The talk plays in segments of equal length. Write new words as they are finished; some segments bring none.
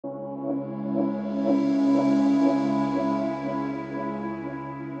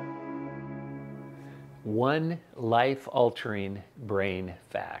one life-altering brain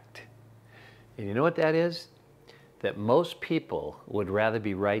fact. And you know what that is? That most people would rather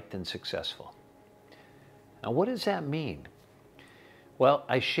be right than successful. Now, what does that mean? Well,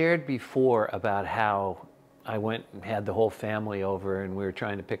 I shared before about how I went and had the whole family over and we were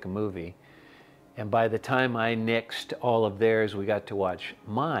trying to pick a movie. And by the time I nixed all of theirs, we got to watch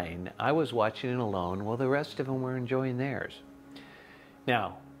mine. I was watching it alone while the rest of them were enjoying theirs.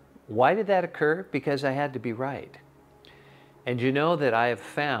 Now, why did that occur? Because I had to be right. And you know that I have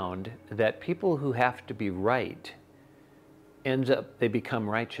found that people who have to be right they become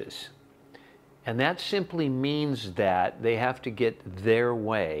righteous. And that simply means that they have to get their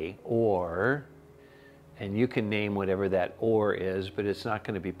way, or, and you can name whatever that or is, but it's not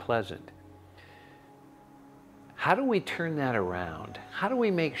going to be pleasant. How do we turn that around? How do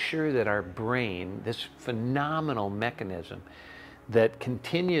we make sure that our brain, this phenomenal mechanism that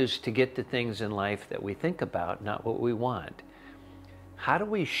continues to get the things in life that we think about, not what we want, how do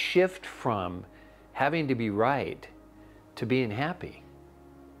we shift from having to be right to being happy,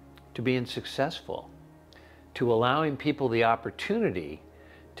 to being successful, to allowing people the opportunity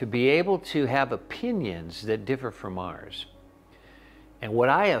to be able to have opinions that differ from ours? And what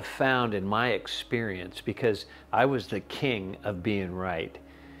I have found in my experience, because I was the king of being right,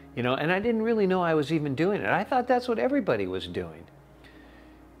 you know, and I didn't really know I was even doing it. I thought that's what everybody was doing.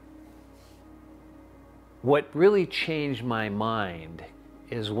 What really changed my mind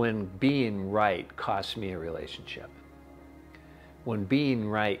is when being right cost me a relationship. When being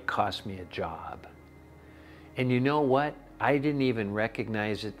right cost me a job. And you know what? I didn't even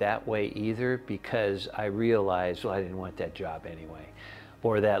recognize it that way either, because I realized, well, I didn't want that job anyway,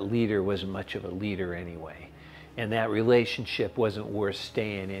 or that leader wasn't much of a leader anyway, and that relationship wasn't worth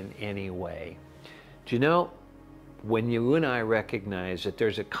staying in anyway. Do you know, when you and I recognize that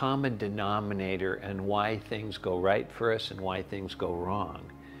there's a common denominator in why things go right for us and why things go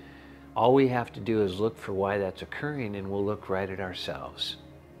wrong, all we have to do is look for why that's occurring, and we'll look right at ourselves.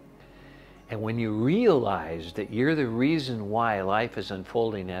 And when you realize that you're the reason why life is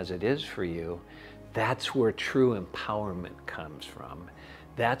unfolding as it is for you, that's where true empowerment comes from.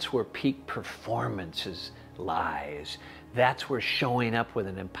 That's where peak performance lies. That's where showing up with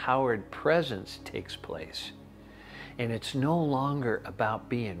an empowered presence takes place. And it's no longer about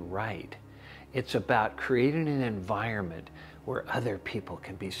being right. It's about creating an environment where other people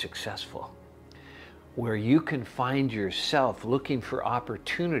can be successful, where you can find yourself looking for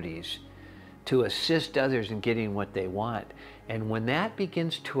opportunities to assist others in getting what they want. And when that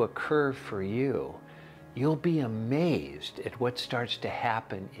begins to occur for you, you'll be amazed at what starts to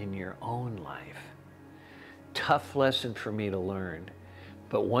happen in your own life. Tough lesson for me to learn.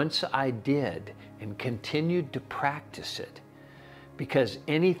 But once I did and continued to practice it, because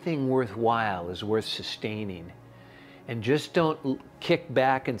anything worthwhile is worth sustaining. And just don't kick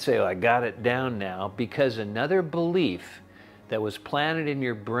back and say, oh, I got it down now, because another belief that was planted in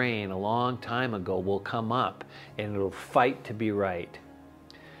your brain a long time ago will come up and it'll fight to be right.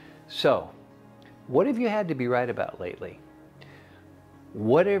 So, what have you had to be right about lately?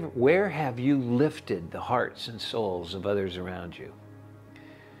 Where have you lifted the hearts and souls of others around you?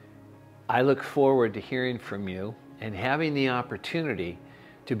 I look forward to hearing from you and having the opportunity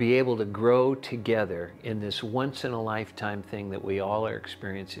to be able to grow together in this once-in-a-lifetime thing that we all are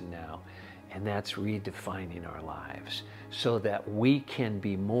experiencing now, and that's redefining our lives so that we can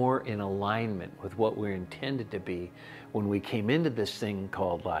be more in alignment with what we're intended to be when we came into this thing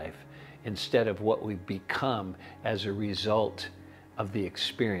called life, instead of what we've become as a result of the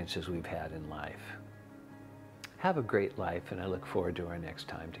experiences we've had in life. Have a great life, and I look forward to our next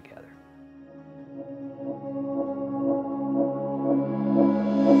time together.